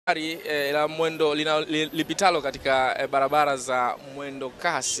Gari la mwendo lipitalo katika barabara za mwendo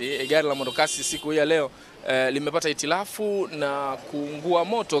kasi, gari la mwendo kasi siku hii ya leo limepata hitilafu na kuungua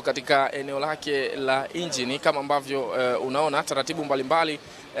moto katika eneo lake la injini. Kama ambavyo unaona, taratibu mbalimbali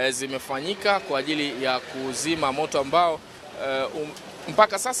zimefanyika kwa ajili ya kuzima moto ambao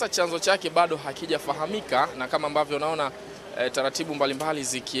mpaka sasa chanzo chake bado hakijafahamika, na kama ambavyo unaona taratibu mbalimbali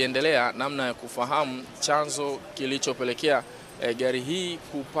zikiendelea namna ya kufahamu chanzo kilichopelekea gari hii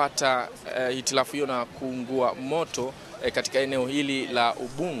kupata hitilafu hiyo na kuungua moto katika eneo hili la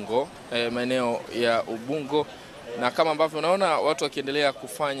Ubungo, maeneo ya Ubungo. Na kama ambavyo unaona, watu wakiendelea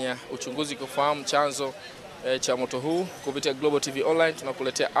kufanya uchunguzi kufahamu chanzo cha moto huu. Kupitia Global TV Online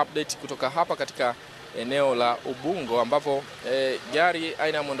tunakuletea update kutoka hapa katika eneo la Ubungo, ambapo gari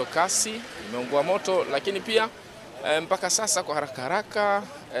aina ya mwendo kasi imeungua moto, lakini pia mpaka sasa kwa haraka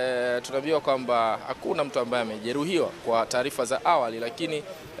tunaambiwa kwamba hakuna mtu ambaye amejeruhiwa kwa taarifa za awali, lakini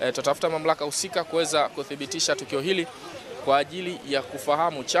tutafuta mamlaka husika kuweza kuthibitisha tukio hili kwa ajili ya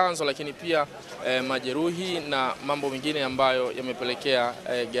kufahamu chanzo, lakini pia majeruhi na mambo mengine ambayo yamepelekea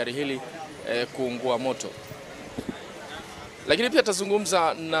gari hili kuungua moto. Lakini pia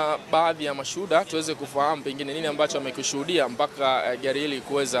tazungumza na baadhi ya mashuhuda tuweze kufahamu pengine nini ambacho amekishuhudia mpaka gari hili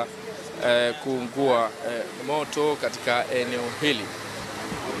kuweza kuungua moto katika eneo hili.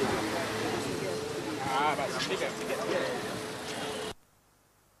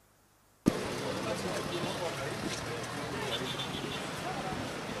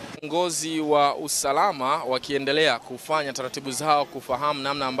 Viongozi wa usalama wakiendelea kufanya taratibu zao kufahamu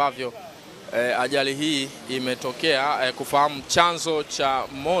namna ambavyo ajali hii imetokea, kufahamu chanzo cha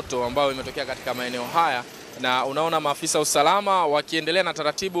moto ambao imetokea katika maeneo haya, na unaona maafisa usalama wakiendelea na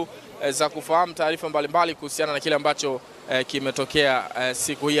taratibu za kufahamu taarifa mbalimbali kuhusiana na kile ambacho kimetokea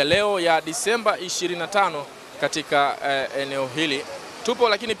siku hii ya leo ya Disemba 25 katika eneo hili. Tupo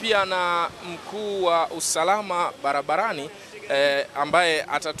lakini pia na mkuu wa usalama barabarani ambaye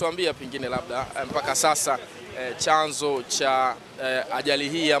atatuambia pengine labda mpaka sasa chanzo cha ajali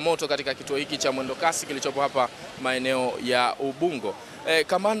hii ya moto katika kituo hiki cha mwendokasi kilichopo hapa maeneo ya Ubungo.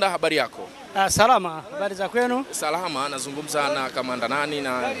 Kamanda, habari yako? Salama, habari za kwenu? Salama. Nazungumza na kamanda nani?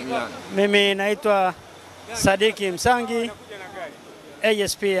 Mimi naitwa Sadiki Msangi,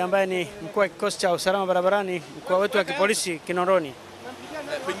 ASP ambaye ni mkuu wa kikosi cha usalama barabarani mkoa wetu wa kipolisi Kinondoni.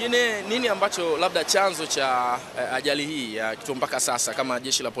 Pengine nini ambacho labda chanzo cha ajali hii ya kituo mpaka sasa kama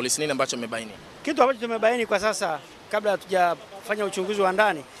jeshi la polisi, nini ambacho mmebaini? Kitu ambacho tumebaini kwa sasa kabla hatujafanya uchunguzi wa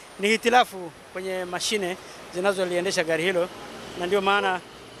ndani ni hitilafu kwenye mashine zinazoliendesha gari hilo, na ndio maana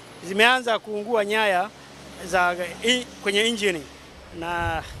zimeanza kuungua nyaya za kwenye injini,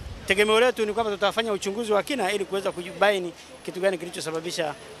 na tegemeo letu ni kwamba tutafanya uchunguzi wa kina ili kuweza kubaini kitu gani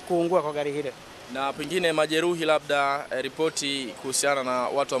kilichosababisha kuungua kwa gari hilo. Na pengine majeruhi, labda ripoti kuhusiana na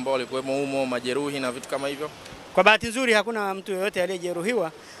watu ambao walikuwemo humo, majeruhi na vitu kama hivyo? Kwa bahati nzuri hakuna mtu yeyote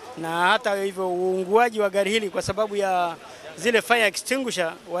aliyejeruhiwa, na hata hivyo uunguaji wa gari hili kwa sababu ya zile fire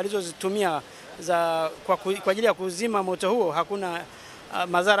extinguisher walizozitumia kwa ajili ya kuzima moto huo, hakuna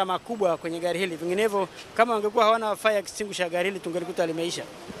madhara makubwa kwenye gari hili. Vinginevyo kama wangekuwa hawana fire extinguisher, gari hili tungelikuta limeisha.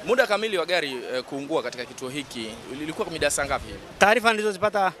 Muda kamili wa gari kuungua katika kituo hiki ilikuwa mida saa ngapi? Taarifa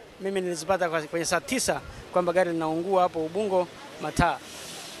nilizozipata mimi nilizipata kwenye saa 9 kwamba gari linaungua hapo Ubungo mataa.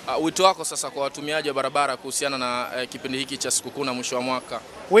 Wito wako sasa kwa watumiaji wa barabara kuhusiana na kipindi hiki cha sikukuu na mwisho wa mwaka?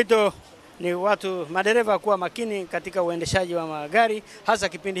 Wito ni madereva kuwa makini katika uendeshaji wa magari, hasa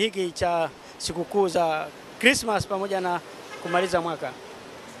kipindi hiki cha sikukuu za Christmas pamoja na kumaliza mwaka.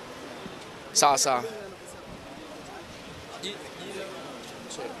 Sawa.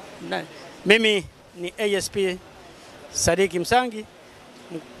 Mimi ni ASP Sadiki Msangi,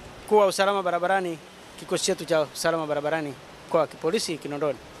 mkuu wa usalama barabarani, kikosi chetu cha usalama barabarani kwa kipolisi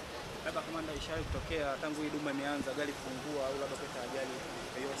Kinondoni. Labda kamanda, ishawahi kutokea tangu hii duma imeanza gari kufungua au labda kupata ajali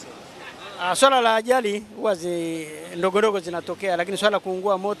yoyote? Swala la ajali huwa ndogo zinatokea, lakini swala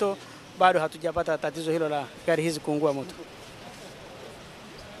kuungua moto bado hatujapata tatizo hilo la gari hizi kuungua moto.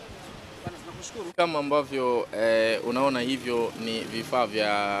 Kama ambavyo unaona, hivyo ni vifaa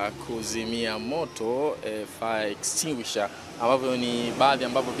vya kuzimia moto, fire extinguisher, ambavyo ni baadhi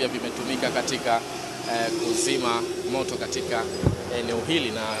ambavyo pia vimetumika katika kuzima moto katika eneo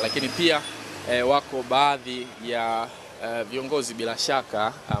hili, na lakini pia wako baadhi ya viongozi bila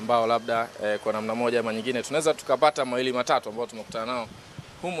shaka ambao labda kwa namna moja ama nyingine tunaweza tukapata mawili matatu ambao tumekutana nao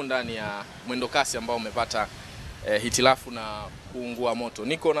humu ndani ya mwendokasi ambao umepata hitilafu na kuungua moto.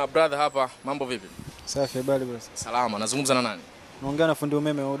 Niko na brother hapa, mambo vipi? Safi, habari basi. Salama. Nazungumza na nani? Naongea na fundi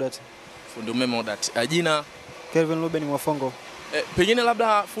umeme wa Udat. Fundi umeme wa Udat. Jina? Kelvin Ruben Mwafongo. Pengine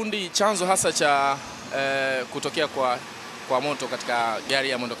labda fundi, chanzo hasa cha kutokea kwa kwa moto katika gari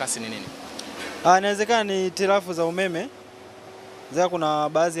ya mwendokasi ni nini? Inawezekana ni hitilafu za umeme. Zaa kuna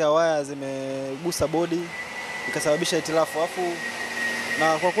baadhi ya waya zimegusa bodi ikasababisha hitilafu. Alafu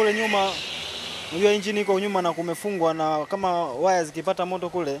na kwa kule nyuma, unajua engine iko nyuma na kumefungwa, na kama waya zikipata moto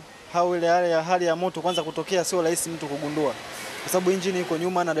kule, hali ya moto kwanza kutokea sio rahisi mtu kugundua. Kwa sababu engine iko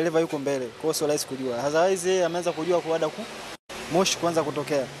nyuma na dereva yuko mbele. Kwa hiyo sio rahisi kujua. Otherwise yeye ameanza kujua baada moshi kwanza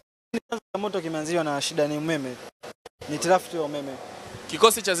kutokea. Moto kimeanzishwa na shida ni umeme. Ni hitilafu ya umeme.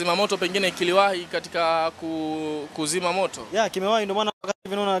 Kikosi cha zimamoto pengine kiliwahi katika kuzima moto? Kimewahi, ndio maana wakati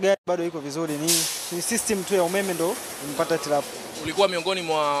hivi naona gari bado iko vizuri. Ni system tu ya umeme ndio imepata hitilafu. Ulikuwa miongoni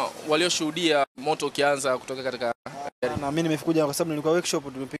mwa walioshuhudia moto ukianza kutoka katika gari? Na mimi nimekuja kwa sababu nilikuwa workshop,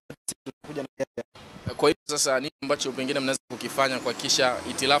 tulikuja na gari. Kwa hiyo sasa nini ambacho pengine mnaweza kukifanya kuhakikisha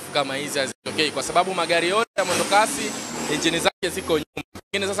hitilafu kama hizi hazitokei, kwa sababu magari yote ya mwendokasi engine zake ziko nyuma.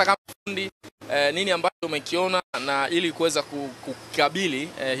 Pengine sasa kama fundi nini ambacho umekiona na ili kuweza kukabili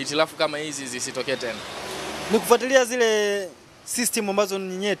hitilafu kama hizi zisitokee tena? Ni kufuatilia zile system ambazo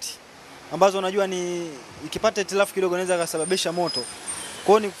ni nyeti, ambazo unajua ni ikipata hitilafu kidogo inaweza kusababisha moto.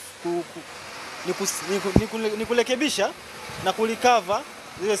 Kwa hiyo ni kurekebisha na kulikava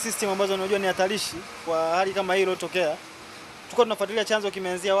zile system ambazo unajua ni hatarishi kwa hali kama hii iliyotokea. Tuko tunafuatilia chanzo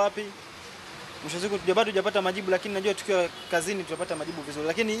kimeanzia wapi. Mwisho siku tujapata majibu, lakini najua tukiwa kazini tutapata majibu vizuri.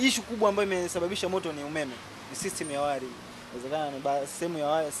 Lakini issue kubwa ambayo imesababisha moto ni umeme. Ni system ya waya. Inawezekana ni sehemu ya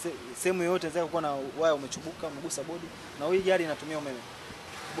waya, sehemu yote inaweza kuwa na waya umechubuka, umegusa bodi, na hii gari inatumia umeme.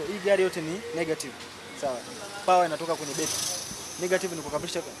 Hii gari yote ni negative. Sawa. Power inatoka kwenye betri. Negative ni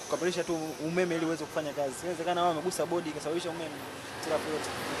kukabilisha tu umeme ili uweze kufanya kazi. Inawezekana wao wamegusa bodi ikasababisha umeme hitilafu yote.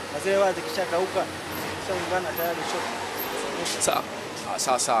 Na zile waya zikishakauka, zishaungana tayari short. Sawa.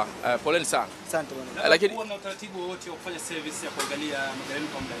 Poleni sana. Asante bwana. Lakini kuna utaratibu wote wa kufanya service ya kuangalia magari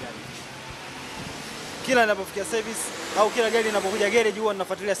kwa muda gani? Kila inapofikia service au kila gari inapokuja garage huwa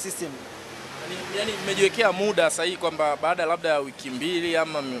ninafuatilia system. Yaani mmejiwekea muda sahihi kwamba baada labda ya wiki 2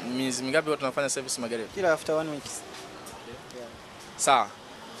 ama miezi mingapi watu tunafanya service magari? Kila after 1 week. Sawa.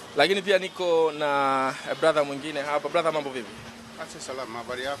 Lakini pia niko na brother mwingine hapa. Brother, mambo vipi? Salaam,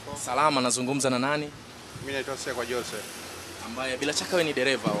 habari yako? Salama. Nazungumza na nani? Mimi naitwa Sekwa Joseph. Ambaye bila shaka wewe ni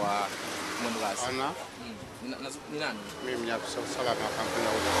dereva wa mwendokasi. Ni nani? Mimi ni afisa usalama wa kampuni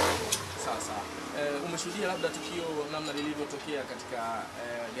ya Ubungo. Sawa. Umeshuhudia labda tukio namna lilivyotokea katika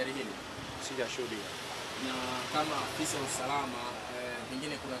gari hili? Sijashuhudia. Na kama afisa usalama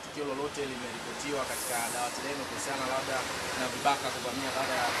pengine kuna tukio lolote limeripotiwa katika dawati lenu kuhusiana labda na vibaka kuvamia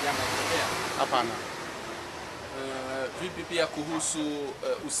baada ya janga kutokea? Hapana. Vipi pia kuhusu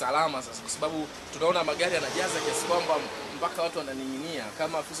usalama sasa, kwa sababu tunaona magari yanajaza kiasi kwamba mpaka watu wananing'inia.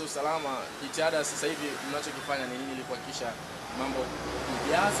 Kama afisa usalama, jitihada sasa hivi mnachokifanya ni nini ili kuhakikisha mambo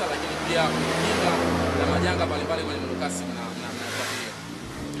kujaza, lakini pia kukinga na majanga mbalimbali kwenye mwendokasi mnafuatilia?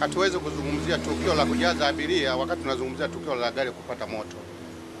 Hatuwezi kuzungumzia tukio la kujaza abiria wakati tunazungumzia tukio la gari kupata moto.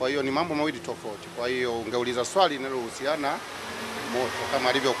 Kwa hiyo ni mambo mawili tofauti. Kwa hiyo ungeuliza swali linalohusiana moto kama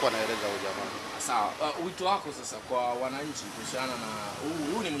alivyokuwa naeleza huyo jamaa. Sawa. Wito wako sasa kwa wananchi kuhusiana na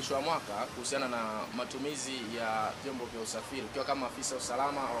huu ni mwisho wa mwaka, kuhusiana na matumizi ya vyombo vya usafiri, ukiwa kama afisa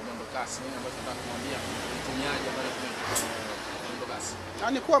usalama wa mwendokasi, nini ambacho nataka kumwambia mtumiaji ambaye anatumia mwendokasi?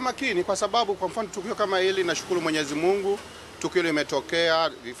 Ni kuwa makini, kwa sababu kwa mfano tukio kama hili, nashukuru Mwenyezi Mungu tukio limetokea,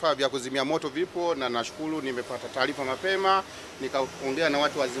 vifaa vya kuzimia moto vipo, na nashukuru nimepata taarifa mapema, nikaongea na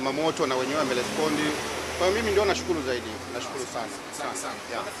watu wa zimamoto na wenyewe wamerespondi. Kwa hiyo mimi ndio nashukuru zaidi. Nashukuru sana. Sana.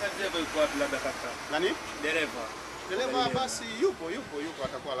 Dereva yuko wapi labda kaka? Nani? Dereva basi yupo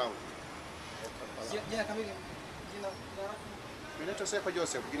atakuwa lao. Jina kamili Mimi naitwa Sekwa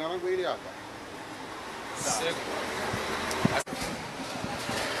Joseph. Jina langu hili hapa.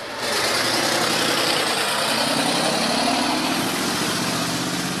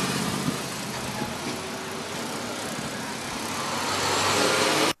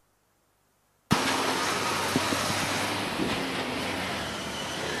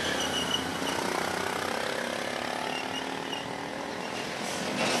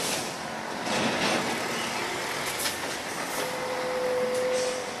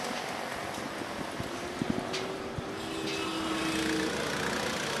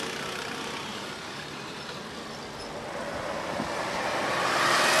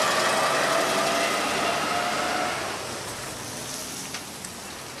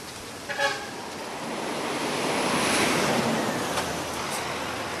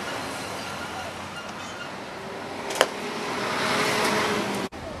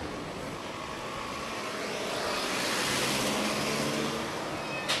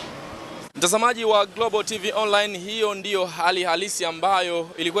 Mtazamaji wa Global TV Online, hiyo ndiyo hali halisi ambayo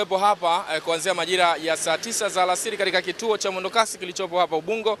ilikuwepo hapa kuanzia majira ya saa 9 za alasiri katika kituo cha mwendokasi kilichopo hapa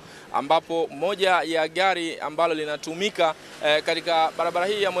Ubungo, ambapo moja ya gari ambalo linatumika katika barabara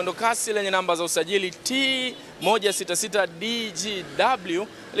hii ya mwendokasi lenye namba za usajili T166 DGW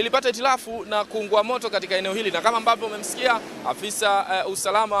lilipata hitilafu na kuungua moto katika eneo hili, na kama ambavyo umemsikia afisa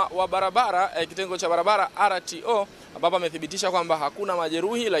usalama wa barabara kitengo cha barabara RTO, ambapo amethibitisha kwamba hakuna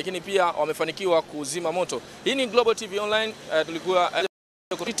majeruhi, lakini pia wamefanikiwa kuzima moto. Hii ni Global TV Online, tulikuwa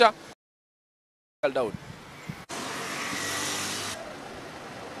Daud.